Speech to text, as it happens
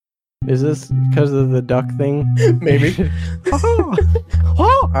Is this because of the duck thing? Maybe.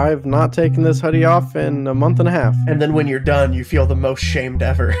 I've not taken this hoodie off in a month and a half. And then when you're done, you feel the most shamed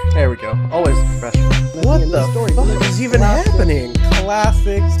ever. There we go. Always professional. What the fuck is even happening?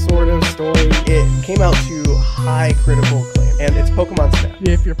 Classic sort of story. It came out to high critical acclaim, and it's Pokemon Snap.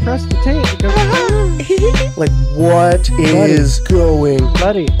 If you press the tape, it goes. Like, what is going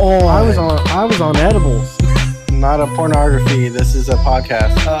Buddy, on? I was on edibles. Not a pornography. This is a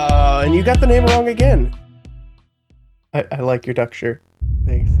podcast. And you got the name wrong again. I like your duck shirt.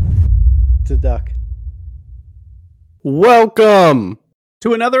 Thanks. It's a duck. Welcome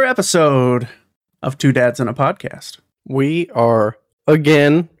to another episode of Two Dads and a Podcast. We are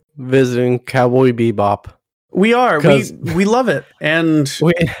again visiting Cowboy Bebop. We are. We love it. And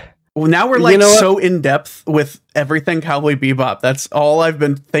now we're like so in depth with everything Cowboy Bebop. That's all I've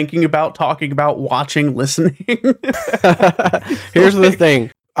been thinking about, talking about, watching, listening. Here's the thing.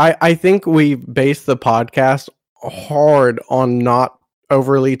 I think we base the podcast hard on not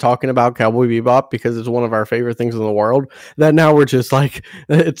overly talking about Cowboy Bebop because it's one of our favorite things in the world. That now we're just like,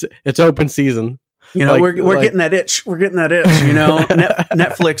 it's open season. You know, we're getting that itch. We're getting that itch. You know,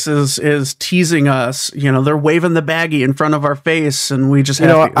 Netflix is teasing us. You know, they're waving the baggie in front of our face, and we just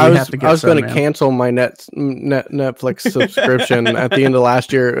have to. I was going to cancel my Netflix subscription at the end of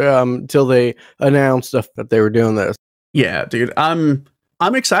last year till they announced that they were doing this. Yeah, dude,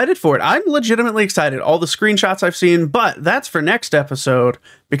 I'm excited for it. I'm legitimately excited. All the screenshots I've seen, but that's for next episode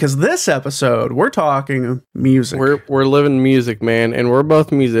because this episode we're talking music. We're living music, man, and we're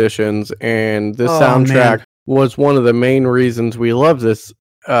both musicians. And this soundtrack was one of the main reasons we love this.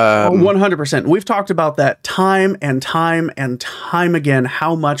 100%. We've talked about that time and time and time again.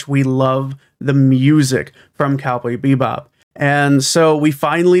 How much we love the music from Cowboy Bebop. And so we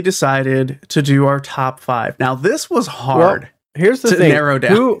finally decided to do our top 5. Now this was hard. Here's the thing. Narrow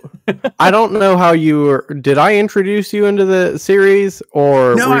down. I don't know how you were. Did I introduce you into the series,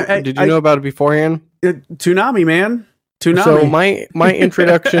 or did you know about it beforehand? Toonami, man. Toonami. So my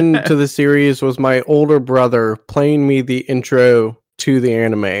introduction to the series was my older brother playing me the intro to the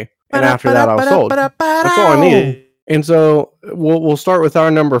anime, and after that I was sold. That's all I needed. And so we'll start with our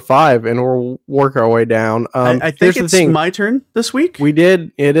number 5, and we'll work our way down. I think it's my turn this week.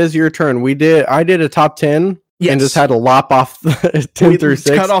 It is your turn. I did a top 10. Yes. And just had to lop off 10 through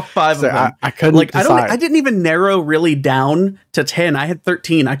 6. Cut off 5 of them. I couldn't decide. I didn't even narrow really down to 10. I had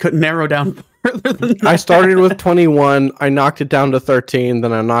 13. I couldn't narrow down further than that. I started with 21. I knocked it down to 13.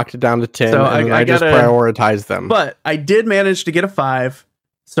 Then I knocked it down to 10. So I just prioritized them. But I did manage to get a 5.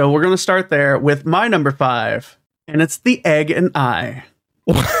 So we're going to start there with my number 5. And it's The Egg and I.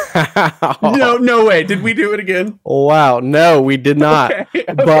 No way. Did we do it again? Wow. No, we did not. Okay.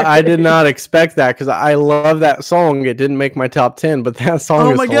 But I did not expect that because I love that song. It didn't make my top 10, but that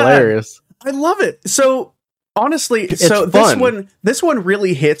song is hilarious. I love it. So honestly, it's fun. This one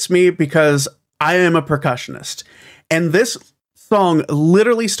really hits me because I am a percussionist. And this song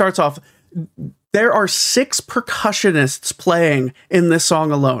literally starts off. There are 6 percussionists playing in this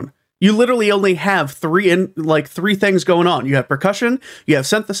song alone. You literally only have 3 things going on. You have percussion, you have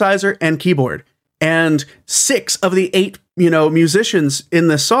synthesizer, and keyboard. And 6 of the 8, musicians in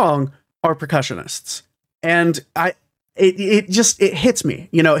this song are percussionists. And it hits me.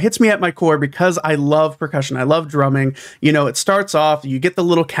 It hits me at my core because I love percussion. I love drumming. It starts off, you get the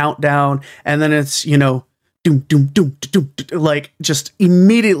little countdown, and then it's, doom, doom, doom, doom, like just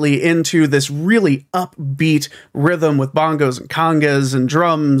immediately into this really upbeat rhythm with bongos and congas and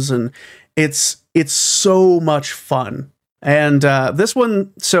drums. And it's so much fun. And this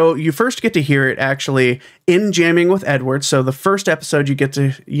one, so you first get to hear it actually in Jamming with Edward. So the first episode you get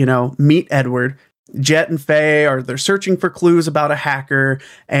to, meet Edward. Jet and Faye they're searching for clues about a hacker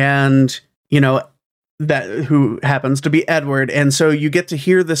and, who happens to be Edward. And so you get to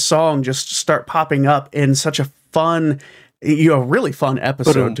hear this song just start popping up in such a fun, really fun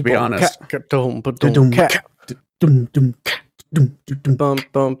episode, to be honest. Licensing.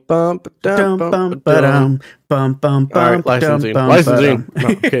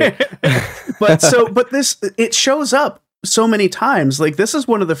 Okay. But it shows up so many times. Like, this is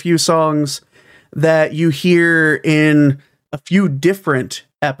one of the few songs that you hear in a few different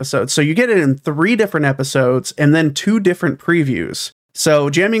episodes. So you get it in 3 different episodes and then 2 different previews. So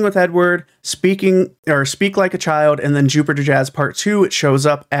Jamming with Edward, Speak Like a Child, and then Jupiter Jazz Part 2, it shows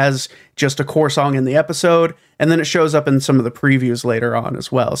up as just a core song in the episode, and then it shows up in some of the previews later on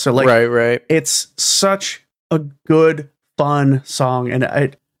as well. So right. It's such a good, fun song.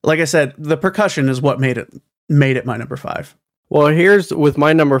 And like I said, the percussion is what made it my number 5. Well, here's with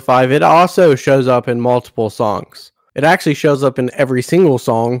my number 5, it also shows up in multiple songs. It actually shows up in every single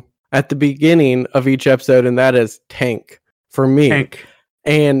song at the beginning of each episode, and that is Tank for me. Tank.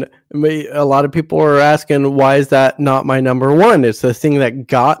 And a lot of people are asking, why is that not my number one? It's the thing that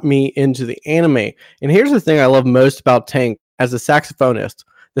got me into the anime. And here's the thing I love most about Tank as a saxophonist.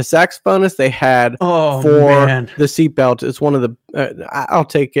 The saxophonist they had for the seatbelt is one of the, I'll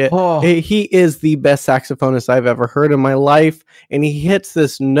take it. He is the best saxophonist I've ever heard in my life. And he hits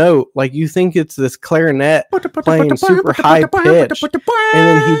this note, like you think it's this clarinet playing super high pitch. And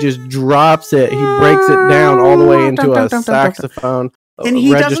then he just drops it. He breaks it down all the way into a saxophone. And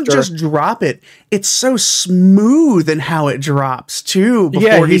he doesn't just drop it. It's so smooth in how it drops too.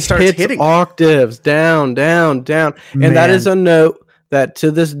 Before he starts hitting octaves down. And that is a note that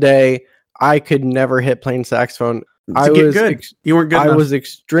to this day I could never hit playing saxophone. You weren't good. I was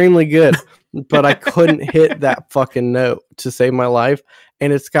extremely good, but I couldn't hit that fucking note to save my life.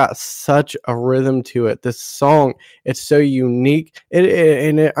 And it's got such a rhythm to it. This song, it's so unique.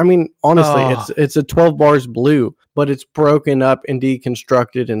 I mean, honestly, it's a 12 bars blue, but it's broken up and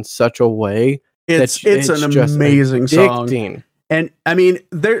deconstructed in such a way. It's an amazing song. And I mean,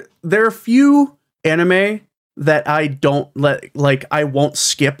 there are a few anime that I don't I won't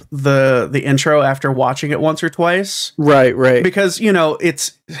skip the intro after watching it once or twice. Right. Because,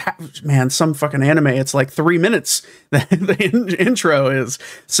 it's, man, some fucking anime, it's like 3 minutes the intro is.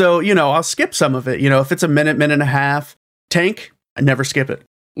 So, I'll skip some of it. If it's a minute and a half, Tank, I never skip it.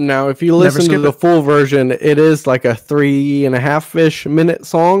 Now, if you listen to the full version, it is like a 3.5-ish minute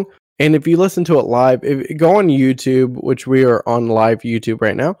song. And if you listen to it live, go on YouTube, which we are on live YouTube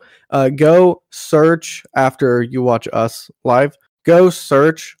right now. Go search after you watch us live. Go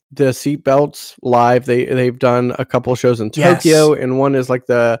search the Seatbelts live. They've done a couple shows in Tokyo, and one is like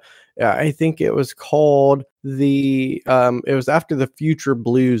I think it was called it was after the Future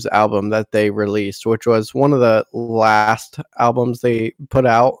Blues album that they released, which was one of the last albums they put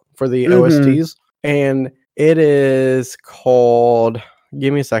out for the OSTs, and it is called.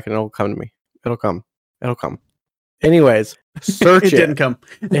 Give me a second. It'll come to me. It'll come. Anyways, search it. It didn't come.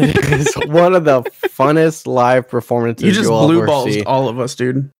 It is one of the funnest live performances you just blue balls all of us,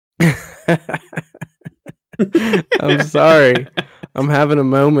 dude. I'm sorry. I'm having a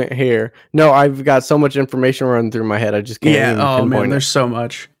moment here. No, I've got so much information running through my head. I just can't even pinpoint there's so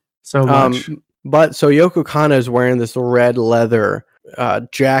much. So much. But so Yoko Kanno is wearing this red leather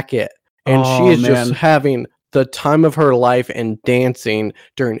jacket, and she is just having the time of her life and dancing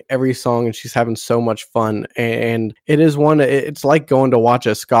during every song, and she's having so much fun. And it's like going to watch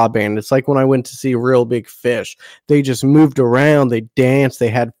a ska band. It's like when I went to see Real Big Fish. They just moved around, they danced, they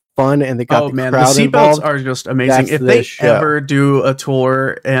had fun, and they got the crowd the involved. Seatbelts are just amazing. If they ever do a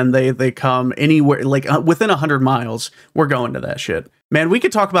tour and they come anywhere, like within 100 miles, we're going to that shit. Man, we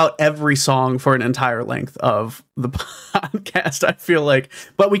could talk about every song for an entire length of the podcast, I feel like.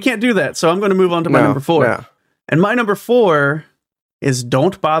 But we can't do that, so I'm going to move on to my number 4. Yeah. And my number 4 is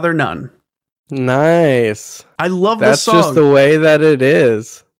Don't Bother None. Nice. I love this song. That's just the way that it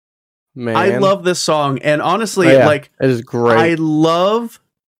is. Man. I love this song. And honestly, it is great. I love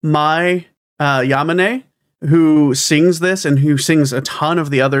my Yamane, who sings this and who sings a ton of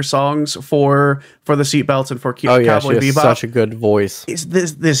the other songs for the Seatbelts and for Cowboy Bebop. She has such a good voice. It's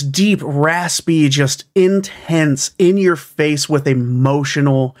this deep, raspy, just intense, in your face with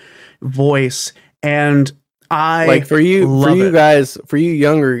emotional voice. And for you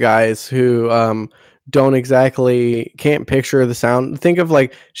younger guys who don't exactly can't picture the sound. Think of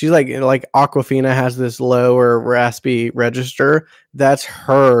she's like Awkwafina has this lower raspy register. That's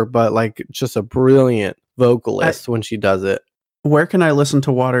her, but just a brilliant vocalist when she does it. Where can I listen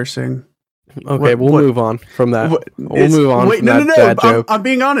to Water sing? Okay, we'll move on from that. Joke. I'm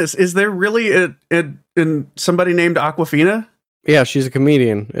being honest. Is there really somebody named Awkwafina? Yeah, she's a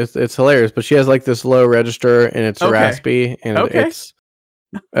comedian. It's hilarious, but she has this low register and it's raspy and it's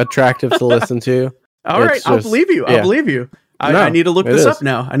attractive to listen to. All right, I'll believe you. I'll believe you. I need to look this up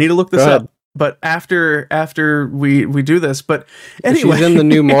now. I need to look this up. But after we do this, but anyway, she's in the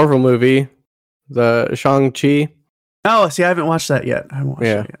new Marvel movie, the Shang-Chi. Oh, see, I haven't watched that yet. I haven't watched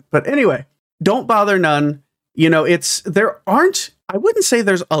that yet. But anyway, Don't Bother None. I wouldn't say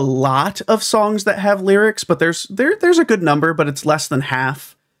there's a lot of songs that have lyrics, but there's a good number, but it's less than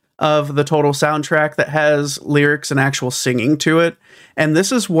half of the total soundtrack that has lyrics and actual singing to it. And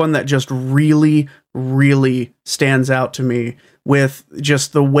this is one that just really, really stands out to me with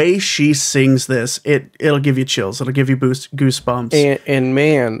just the way she sings this. It'll give you chills. It'll give you goosebumps. And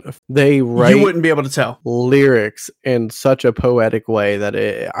man, they write you wouldn't be able to tell lyrics in such a poetic way that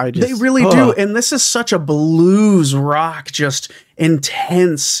they really do. And this is such a blues rock, just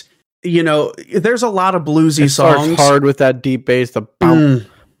intense. There's a lot of bluesy songs. Starts hard with that deep bass, the boom.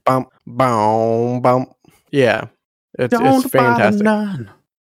 bump, bump, bump. Yeah, it's fantastic.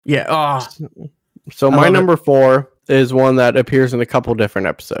 Yeah. Oh. So my number 4 is one that appears in a couple different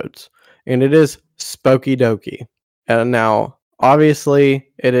episodes, and it is Spooky Dokie. And now, obviously,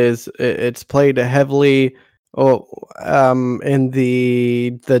 it's played heavily. In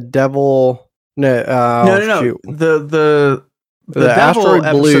the devil. No. Shoot. The Asteroid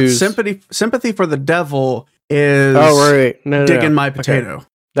Blues sympathy for the devil is digging my potato. Okay.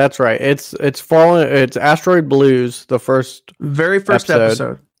 That's right. It's Asteroid Blues, the very first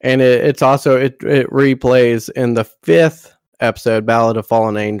episode. And it replays in the 5th episode, Ballad of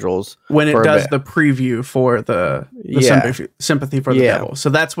Fallen Angels, when it does the preview for the sympathy for the devil. So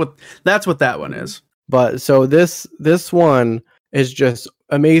that's what that one is. But so this one is just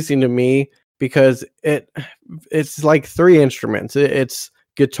amazing to me because it's like 3 instruments. It's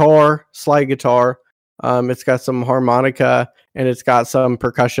guitar, slide guitar. It's got some harmonica, and it's got some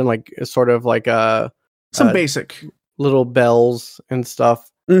percussion, like sort of like some basic little bells and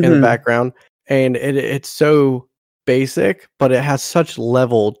stuff in the background. And it's so basic, but it has such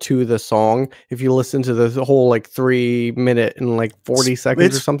level to the song. If you listen to the whole like 3 minute and like 40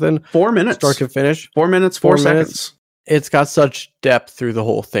 seconds or something, 4 minutes start to finish, 4 minutes, 4 seconds. It's got such depth through the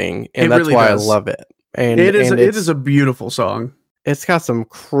whole thing, and that's really why does. I love it. And it is a beautiful song. It's got some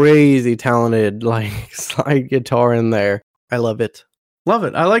crazy talented like slide guitar in there. I love it. Love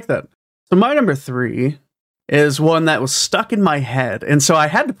it. I like that. So my number 3 is one that was stuck in my head, and so I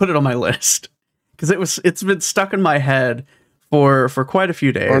had to put it on my list because it's been stuck in my head for quite a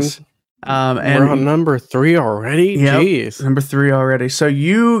few days. And we're on number 3 already. Yep, Jeez, number 3 already. So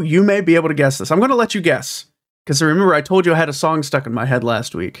you may be able to guess this. I'm going to let you guess because remember I told you I had a song stuck in my head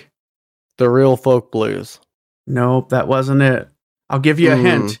last week. The Real Folk Blues. Nope, that wasn't it. I'll give you a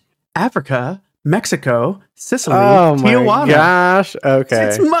hint. Africa, Mexico, Sicily, Tijuana. My gosh. Okay.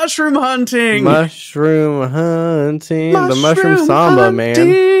 It's mushroom hunting. Mushroom hunting. The mushroom samba, hunting.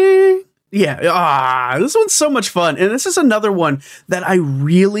 Man. Yeah. This one's so much fun. And this is another one that I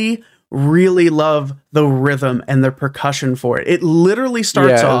really, really love the rhythm and the percussion for it. It literally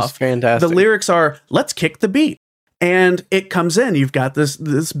starts off. Fantastic. The lyrics are, let's kick the beat. And it comes in. You've got this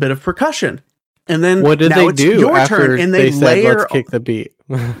bit of percussion. And then what did they do? Your turn, and they layer. Said, let's kick the beat.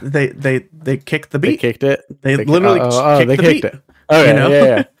 they kicked the beat. They kicked it. They literally kicked the beat. It. Oh yeah,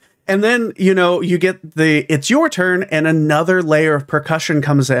 yeah. And then you get it's your turn, and another layer of percussion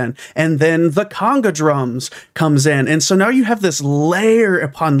comes in, and then the conga drums comes in, and so now you have this layer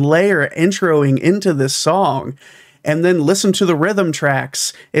upon layer introing into this song. And then listen to the rhythm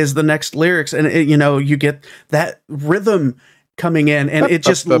tracks is the next lyrics, and you get that rhythm coming in, and it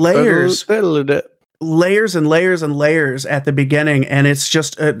just layers and layers and layers at the beginning, and it's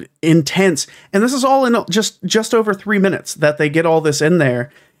just intense. And this is all in just over 3 minutes that they get all this in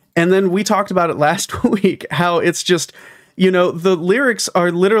there. And then we talked about it last week, how it's just, the lyrics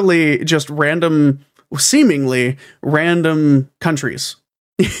are literally just seemingly random countries.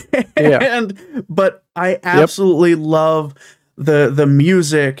 But I absolutely love the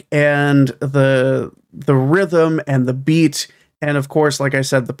music and the rhythm and the beat. And of course, like I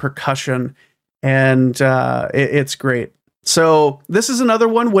said, the percussion, and it's great. So this is another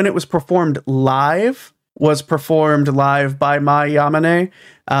one when it was performed live by Mai Yamane.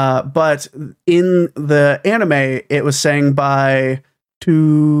 But in the anime, it was sang by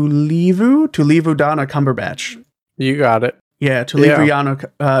Tulivu Donna Cumberbatch. You got it. Yeah, Tulivu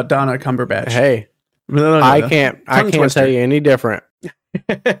Donna Cumberbatch. Hey, I can't tell you any different.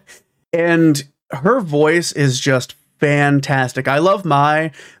 And her voice is just fantastic. I love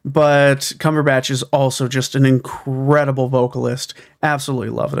Mai, but Cumberbatch is also just an incredible vocalist. Absolutely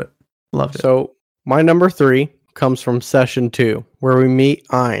loved it. So my number 3 comes from session 2, where we meet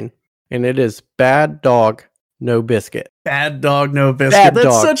Ein, and it is Bad Dog, No Biscuit. Bad Dog, No Biscuit.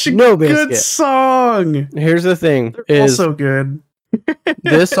 That's such a good song. Here's the thing. They're also good.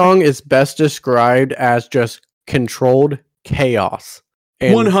 This song is best described as just controlled chaos.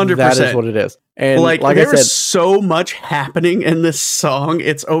 100%. That is what it is. And like I said, so much happening in this song,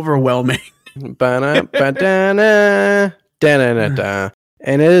 it's overwhelming. And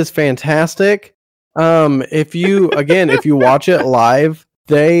it is fantastic. If you watch it live,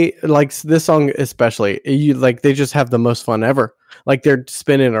 they like this song especially. They just have the most fun ever. Like they're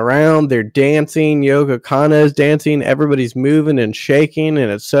spinning around, they're dancing. Yoko Kanno's dancing. Everybody's moving and shaking,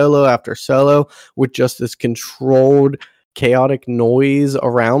 and it's solo after solo with just this controlled, chaotic noise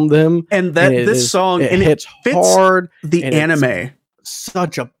around them. And this song hits fits hard. The anime,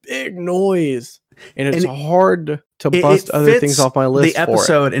 such a big noise. and it's hard to bust other things off my list. The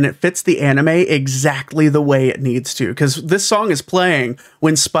episode and it fits the anime exactly the way it needs to, because this song is playing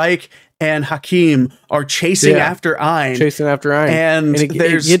when Spike and Hakim are chasing after Ein, and it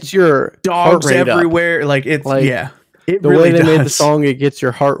gets your dogs everywhere. Like it's the really way they made the song, it gets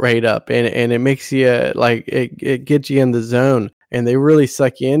your heart rate up, and it makes you like it gets you in the zone, and they really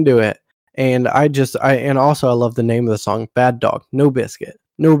suck you into it. And I love the name of the song, Bad Dog, No Biscuit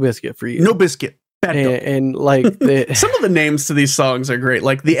for you. No Biscuit. Bad Dog. And like some of the names to these songs are great,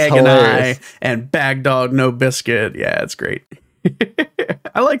 like The Egg and I and Bad Dog, No Biscuit. Yeah, it's great.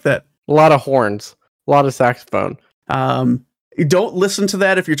 I like that. A lot of horns, a lot of saxophone. Don't listen to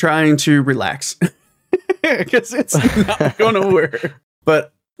that if you're trying to relax, because it's not going to work.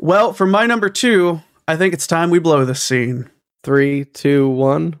 But, well, for my number 2, I think it's time we blow this scene. 3, 2,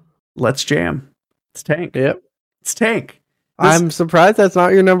 1. Let's jam. It's Tank. Yep. It's Tank. I'm surprised that's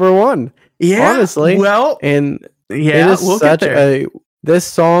not your number 1. Yeah. Honestly. Well, and yeah, we'll get there. This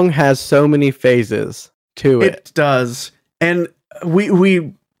song has so many phases to it. It does. And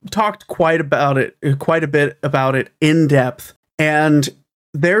we talked quite a bit about it in depth. And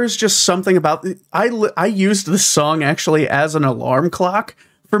there's just something about I used this song actually as an alarm clock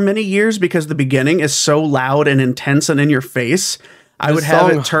for many years, because the beginning is so loud and intense and in your face. I would have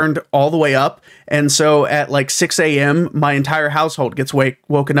it turned all the way up. And so at like 6 a.m., my entire household gets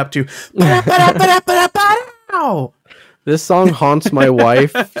woken up to. This song haunts my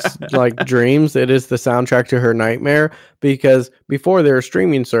wife's like dreams. It is the soundtrack to her nightmare, because before there were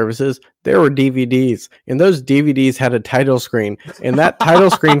streaming services, there were DVDs, and those DVDs had a title screen. And that title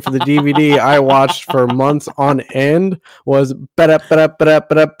screen for the DVD I watched for months on end was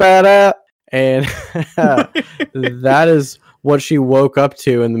ba-da-ba-da-ba-da-ba-da-ba-da. And that is what she woke up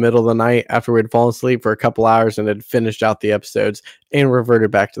to in the middle of the night after we'd fallen asleep for a couple hours and had finished out the episodes and reverted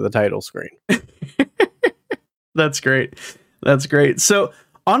back to the title screen. That's great. That's great. So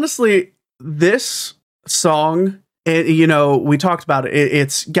honestly, this song, we talked about it.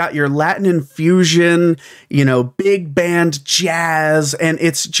 It's got your Latin infusion, big band jazz, and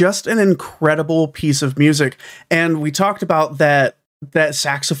it's just an incredible piece of music. And we talked about that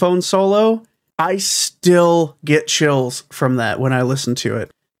saxophone solo. I still get chills from that when I listen to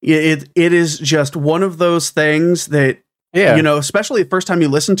it. It is just one of those things that, especially the first time you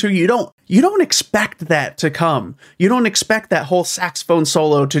listen to, you don't expect that to come. You don't expect that whole saxophone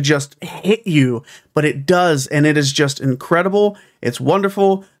solo to just hit you, but it does, and it is just incredible. It's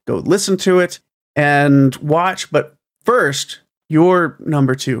wonderful. Go listen to it and watch. But first, your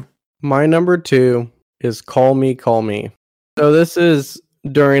number 2. My number 2 is Call Me, Call Me. So this is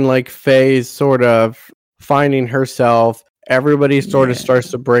during like Faye's sort of finding herself. Everybody sort of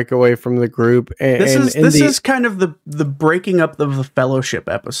starts to break away from the group. And this is kind of the breaking up of the fellowship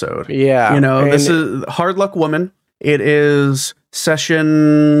episode. Yeah. This is Hard Luck Woman. It is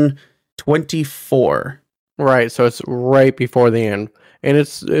session 24. Right. So it's right before the end. And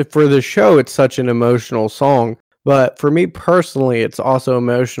it's for the show, it's such an emotional song. But for me personally, it's also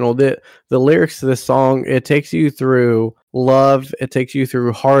emotional. The lyrics to this song, it takes you through love. It takes you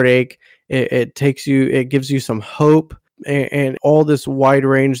through heartache. It gives you some hope and all this wide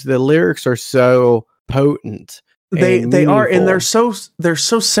range. The lyrics are so potent. They are, and they're so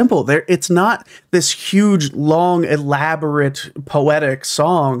simple. It's not this huge, long, elaborate, poetic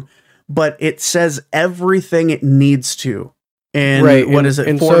song, but it says everything it needs to. And what is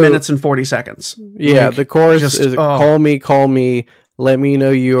it? 4 minutes and 40 seconds. Yeah, the chorus is call me, let me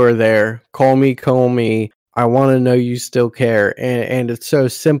know you are there. Call me, I want to know you still care. And it's so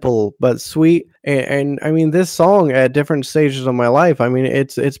simple but sweet. And I mean, this song at different stages of my life, I mean,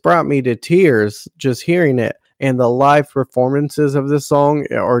 it's brought me to tears just hearing it. And the live performances of this song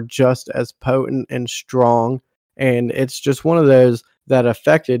are just as potent and strong. And it's just one of those that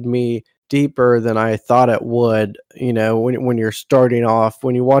affected me deeper than I thought it would, when you're starting off,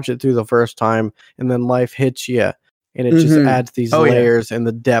 when you watch it through the first time, and then life hits you, and it just adds these layers and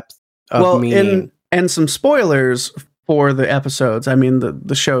the depth of meaning. And some spoilers for the episodes. I mean,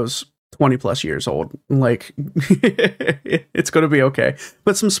 the show's 20 plus years old. Like, it's going to be okay.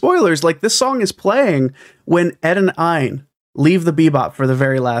 But some spoilers, like this song is playing when Ed and Ein leave the Bebop for the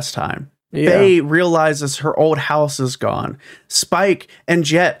very last time. Yeah. Faye realizes her old house is gone. Spike and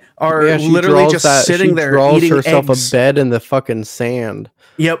Jet are literally just sitting there eating herself eggs. A bed in the fucking sand.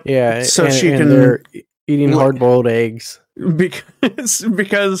 Yep. Yeah. So they're eating hard-boiled eggs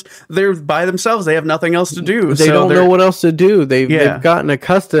because they're by themselves. They have nothing else to do. They don't know what else to do. They've gotten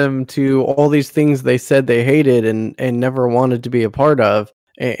accustomed to all these things they said they hated and never wanted to be a part of,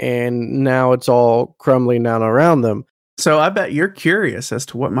 and now it's all crumbling down around them. So I bet you're curious as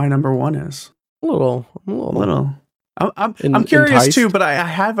to what my number 1 is. A little. I'm curious enticed too, but I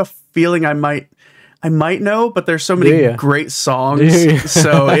have a feeling I might know. But there's so many great songs,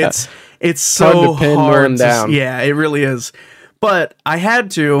 so it's so hard to, yeah, it really is. But I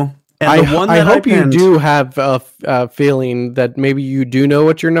had to. And the one that I hope you do have a feeling that maybe you do know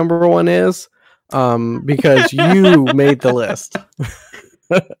what your number one is, because you made the list.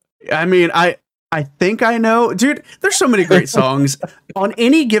 I mean, I think I know, dude. There's so many great songs. On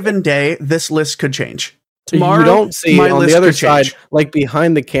any given day, this list could change. Tomorrow, you don't see on the other side, like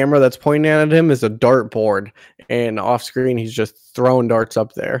behind the camera that's pointing at him, is a dartboard, and off screen he's just throwing darts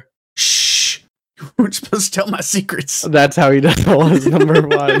up there. Shh! We're supposed to tell my secrets. That's how he does all his number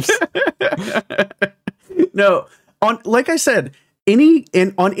fives. No, like I said,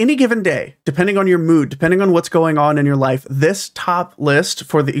 on any given day, depending on your mood, depending on what's going on in your life, this top list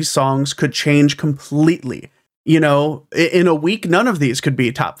for these songs could change completely. You know, in a week, none of these could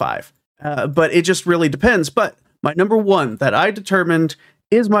be top 5. But it just really depends. But my number one that I determined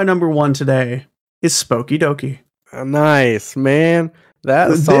is my number one today is Spooky Dokie. Nice, man.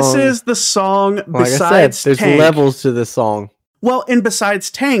 This is the song, like besides I said, there's Tank. Levels to this song. Well, and besides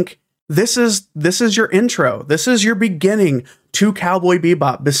Tank, this is your intro. This is your beginning to Cowboy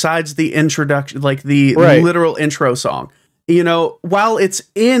Bebop, besides the introduction, like the literal intro song. You know, while it's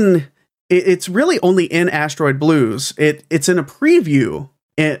really only in Asteroid Blues. It's in a preview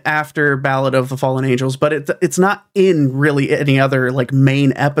after Ballad of the Fallen Angels, but it's not in really any other like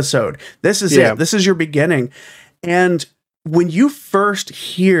main episode. This is it. This is your beginning. And when you first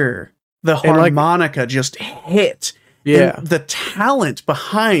hear the harmonica just hit, and the talent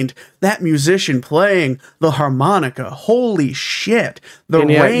behind that musician playing the harmonica, holy shit! The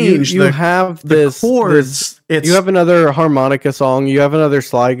range, you have the chords. You have another harmonica song. You have another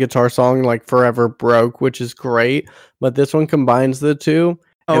slide guitar song like "Forever Broke," which is great. But this one combines the two.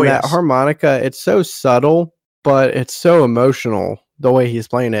 And that harmonica, it's so subtle, but it's so emotional the way he's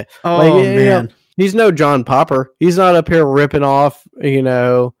playing it. Oh, man. You know, he's no John Popper. He's not up here ripping off,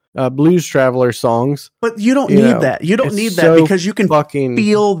 Blues Traveler songs. But you don't need that. You don't need that because you can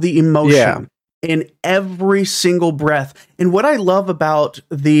feel the emotion in every single breath. And what I love about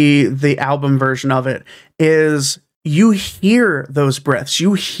the album version of it is you hear those breaths.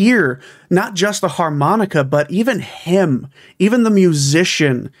 You hear not just the harmonica, but even him, even the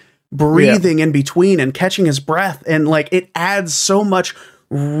musician breathing in between and catching his breath. And like, it adds so much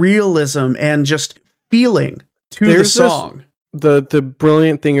realism and just feeling to the song. The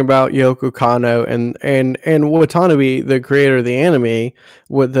brilliant thing about Yoko Kanno and Watanabe, the creator of the anime,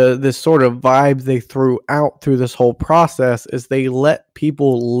 with this sort of vibe they threw out through this whole process, is they let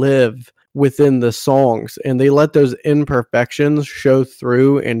people live within the songs, and they let those imperfections show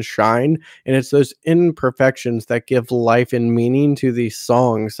through and shine. And it's those imperfections that give life and meaning to these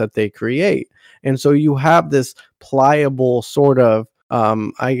songs that they create. And so you have this pliable sort of,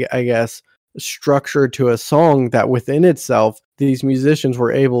 I guess, structure to a song that within itself these musicians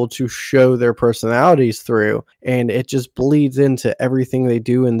were able to show their personalities through, and it just bleeds into everything they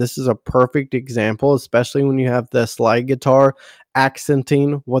do. And this is a perfect example, especially when you have the slide guitar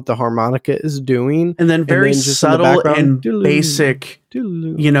accenting what the harmonica is doing, and then very subtle and basic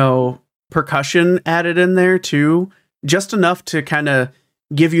percussion added in there too, just enough to kind of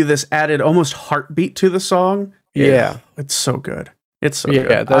give you this added almost heartbeat to the song. It's so good. It's so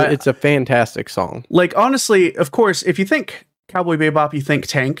good. It's a fantastic song. Like, honestly, of course, if you think Cowboy Bebop, you think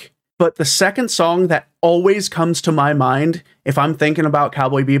Tank. But the second song that always comes to my mind if I'm thinking about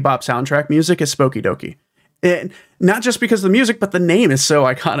Cowboy Bebop soundtrack music is Spooky Dokie. And not just because of the music, but the name is so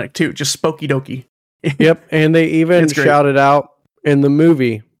iconic too. Just Spooky Dokie. Yep. And they even shouted out in the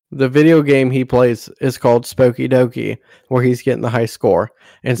movie, the video game he plays is called Spooky Dokie, where he's getting the high score.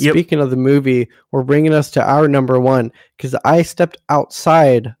 And speaking of the movie, we're bringing us to our number one, because I stepped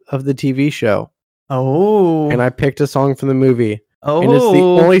outside of the TV show. Oh. And I picked a song from the movie. Oh. And it's the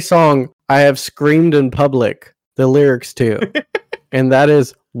only song I have screamed in public the lyrics to. And that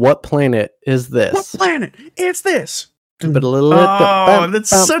is, "What planet is this?" What planet? It's this. That's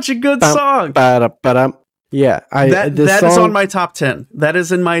such a good song. Yeah, that is on my top 10. That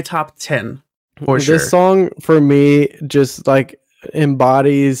is in my top 10 for sure. This song for me just like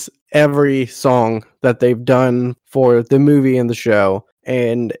embodies every song that they've done for the movie and the show,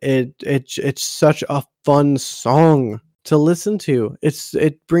 and it's such a fun song to listen to.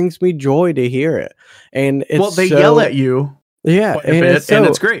 It brings me joy to hear it, and they yell at you. Yeah, and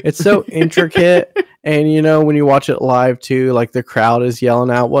it's great. It's so intricate, and when you watch it live too, like the crowd is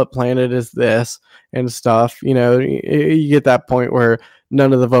yelling out, "What planet is this?" and stuff. You get that point where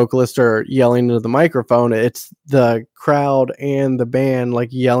none of the vocalists are yelling into the microphone. It's the crowd and the band like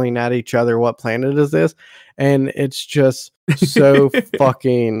yelling at each other, what planet is this? And it's just so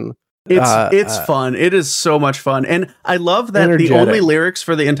fucking it's fun. It is so much fun. And I love that energetic. The only lyrics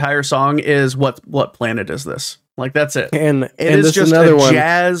for the entire song is what planet is this? Like, that's it. And it is just a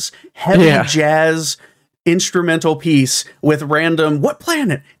jazz, heavy jazz instrumental piece with random what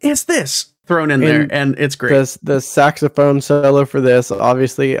planet is this thrown in there, and it's great. The saxophone solo for this,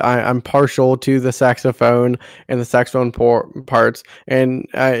 obviously I'm partial to the saxophone and the saxophone parts, and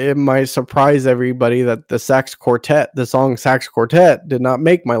it might surprise everybody that the song Sax Quartet did not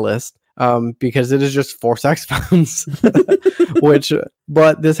make my list, because it is just 4 saxophones.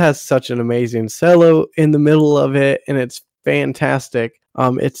 But this has such an amazing solo in the middle of it, and it's fantastic.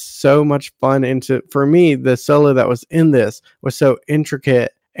 It's so much fun, and for me, the solo that was in this was so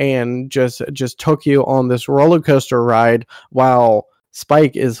intricate and just took you on this roller coaster ride while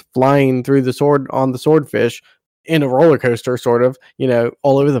Spike is flying through on the swordfish in a roller coaster, sort of,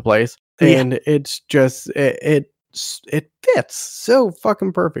 all over the place. And it's just it fits so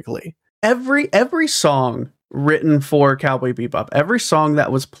fucking perfectly. Every song written for Cowboy Bebop, every song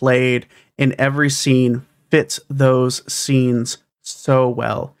that was played in every scene fits those scenes so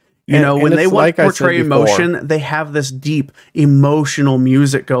well. When they want to portray emotion, they have this deep emotional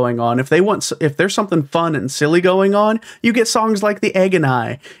music going on. If there's something fun and silly going on, you get songs like The Egg and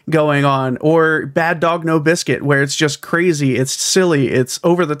I going on, or Bad Dog No Biscuit, where it's just crazy, it's silly, it's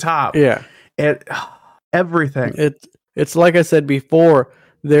over the top. Yeah. Everything. It's like I said before,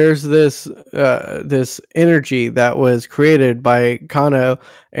 there's this energy that was created by Kano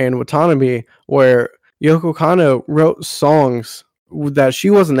and Watanabe, where Yoko Kano wrote songs that she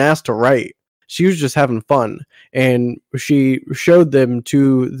wasn't asked to write. She was just having fun, and she showed them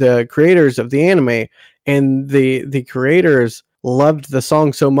to the creators of the anime, and the creators loved the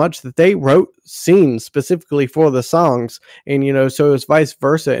song so much that they wrote scenes specifically for the songs. And so it was vice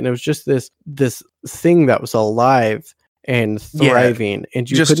versa, and it was just this thing that was alive and thriving, and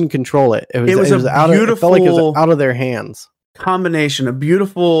you couldn't control it. It was it felt like it was out of their hands. Combination, a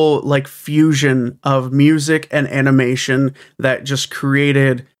beautiful like fusion of music and animation that just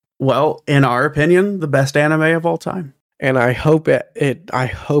created, well, in our opinion, the best anime of all time. And I hope it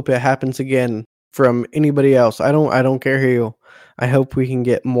happens again from anybody else. I don't care who. I hope we can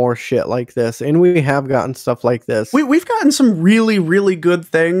get more shit like this, and we have gotten stuff like this. We've gotten some really, really good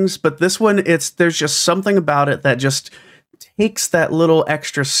things, but this one, there's just something about it that just takes that little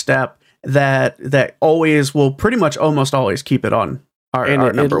extra step that always will pretty much almost always keep it on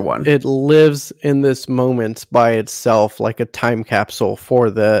our number one. It lives in this moment by itself, like a time capsule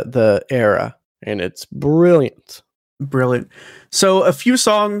for the era, and it's brilliant. So a few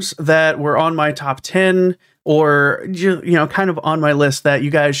songs that were on my top 10, or kind of on my list, that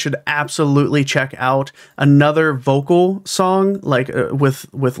you guys should absolutely check out. Another vocal song, like with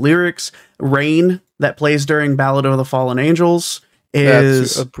lyrics, Rain, that plays during Ballad of the Fallen Angels,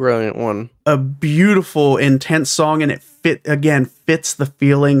 is That's a brilliant one. A beautiful, intense song, and it fits the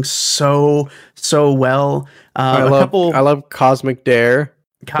feeling so well. I love Cosmic Dare.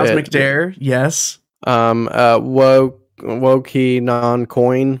 Dare, yes. Woki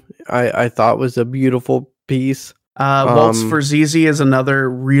Non-Coin, I thought was a beautiful piece. Waltz for Zizi is another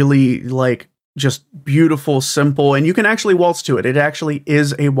really just beautiful, simple, and you can actually waltz to it. It actually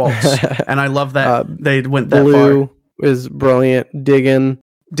is a waltz, and I love that they went that Blue far. Is brilliant. Diggin'.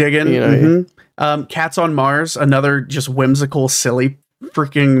 Mm-hmm. Cats on Mars, another just whimsical, silly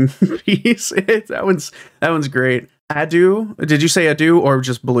freaking piece. that one's great. Adu, did you say Adu or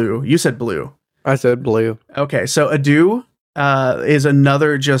just Blue? You said Blue. I said Blue. Okay, so Adu is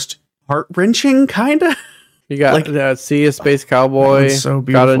another just heart-wrenching kind of. You got See a Space Cowboy. So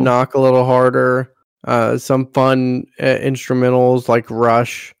beautiful. Gotta Knock a Little Harder. Some fun instrumentals like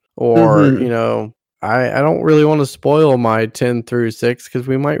Rush, or I don't really want to spoil my 10 through 6 because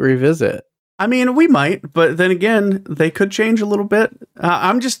we might revisit. I mean, we might, but then again, they could change a little bit.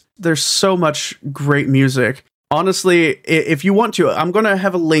 There's so much great music. Honestly, if you want to, I'm going to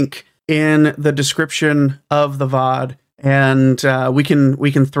have a link in the description of the VOD, and we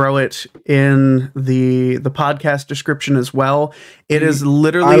can throw it in the podcast description as well. It is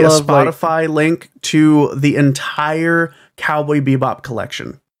literally a Spotify link to the entire Cowboy Bebop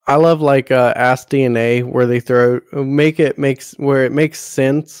collection. I love Ask DNA, where they where it makes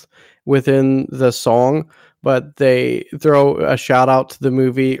sense within the song, but they throw a shout out to the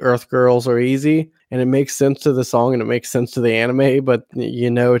movie Earth Girls Are Easy, and it makes sense to the song and it makes sense to the anime, but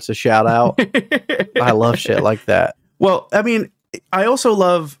it's a shout out. I love shit like that. Well, I mean, I also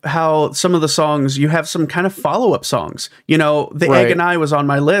love how some of the songs, you have some kind of follow-up songs. You know, The Egg and I was on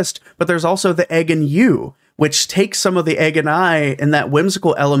my list, but there's also The Egg and You, which takes some of the Egg and I and that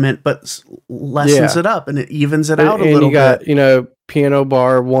whimsical element, but lessens it up and it evens it out a little bit. And you got, you know, Piano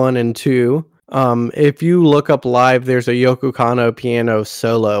Bar 1 and 2. If you look up live, there's a Yoko Kanno piano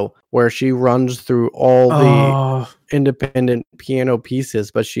solo where she runs through all the independent piano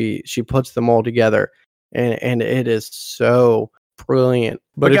pieces, but she puts them all together. And it is so brilliant.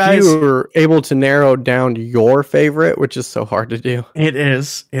 But if guys, you were able to narrow down your favorite, which is so hard to do. It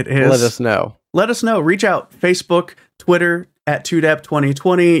is. Let us know. Let us know. Reach out. Facebook, Twitter, at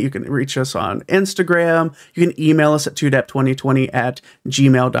 2dep2020. You can reach us on Instagram. You can email us at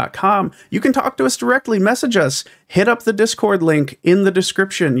 2dep2020@gmail.com. You can talk to us directly. Message us. Hit up the Discord link in the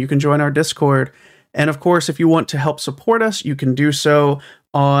description. You can join our Discord. And of course, if you want to help support us, you can do so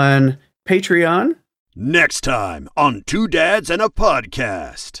on Patreon. Next time on Two Dads and a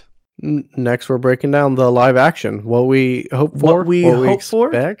Podcast. Next, we're breaking down the live action. What we hope for, what we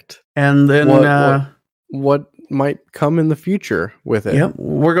expect, and then what might come in the future with it. Yep,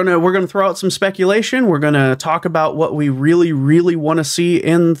 we're gonna throw out some speculation. We're gonna talk about what we really, really want to see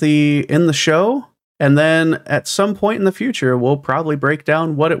in the show, and then at some point in the future, we'll probably break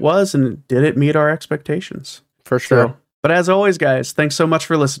down what it was and did it meet our expectations. For sure. But as always, guys, thanks so much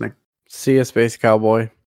for listening. See ya, Space Cowboy.